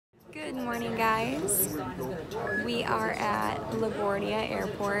Good morning, guys. We are at LaGuardia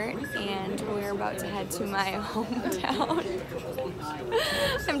Airport and we're about to head to my hometown.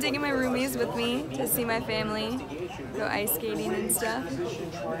 I'm taking my roomies with me to see my family, go ice skating and stuff.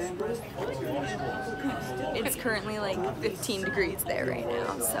 It's currently like 15 degrees there right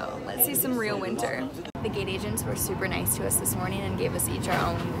now, so let's see some real winter. The gate agents were super nice to us this morning and gave us each our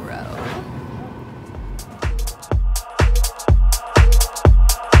own row.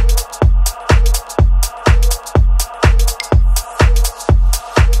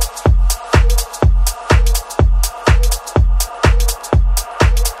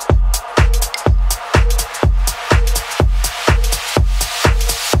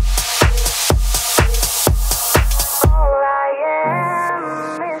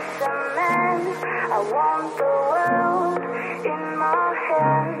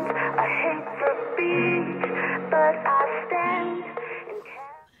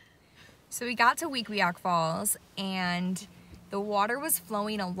 So we got to Wequiok Falls and the water was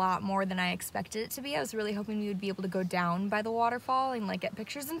flowing a lot more than I expected it to be. I was really hoping we would be able to go down by the waterfall and like get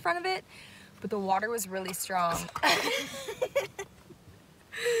pictures in front of it, but the water was really strong.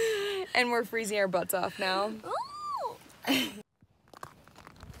 And we're freezing our butts off now.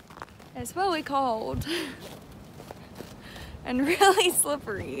 It's really cold and really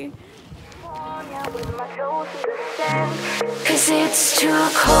slippery. Cause it's too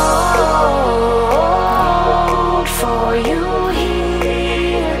cold for you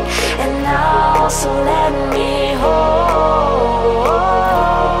here and now, so let me hold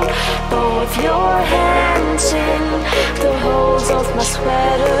both your hands in the holes of my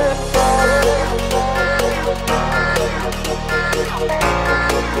sweater.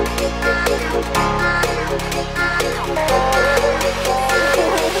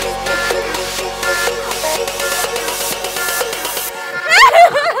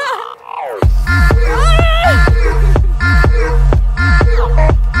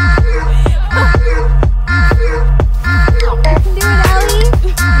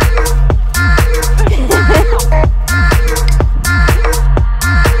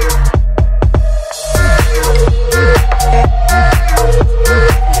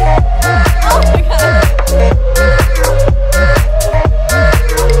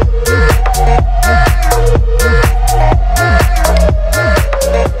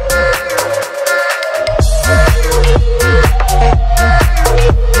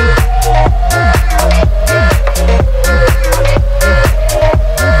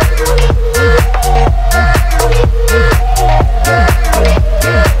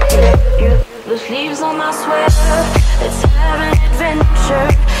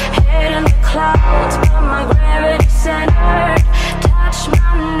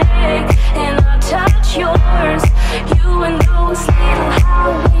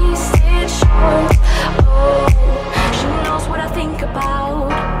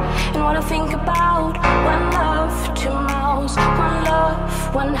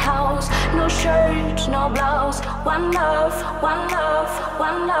 One house, no shirt, no blouse. One love, one love,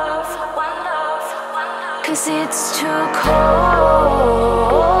 one love, one love, one love. Cause it's too cold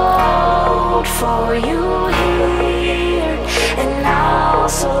for you here and now,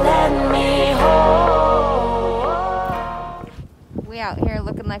 so let me hold. We out here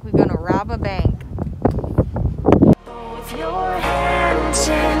looking like we're gonna rob a bank. With your hands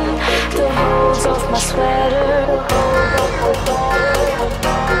in the holes of my sweater.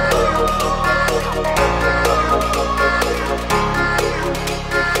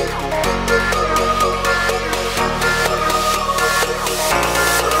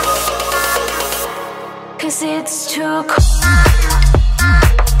 Cause it's too cold.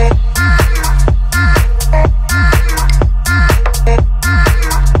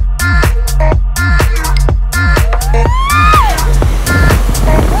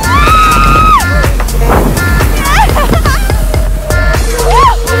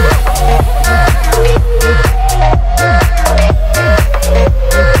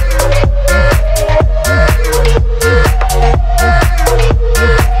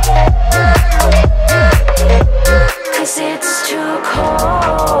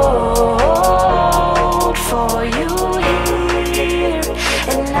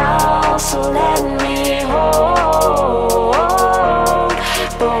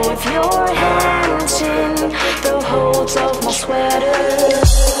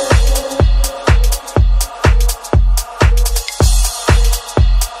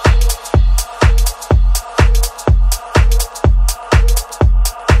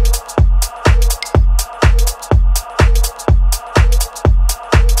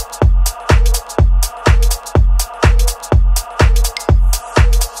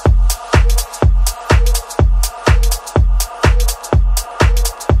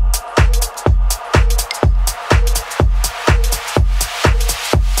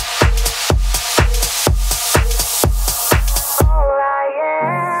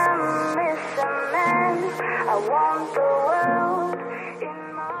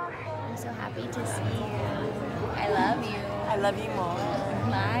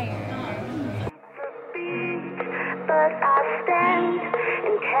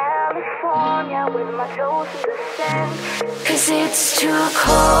 California with my toes in the sand. 'Cause it's too cold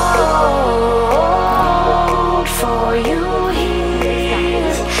for you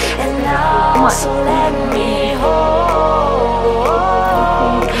here. And now so let me hold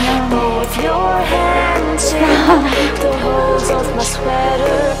both your hands in the holes of my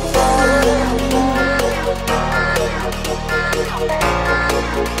sweater.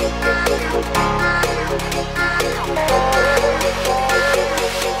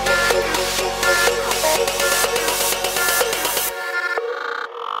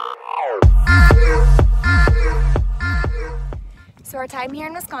 So our time here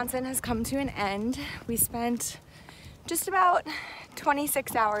in Wisconsin has come to an end. We spent just about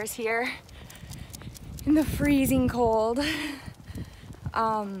 26 hours here in the freezing cold,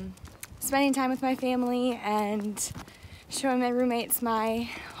 spending time with my family and showing my roommates my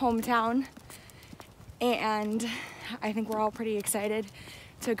hometown. And I think we're all pretty excited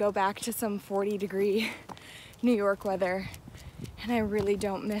to go back to some 40-degree New York weather. And I really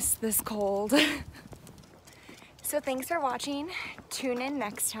don't miss this cold. So thanks for watching. Tune in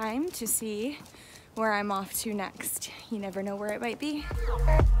next time to see where I'm off to next. You never know where it might be.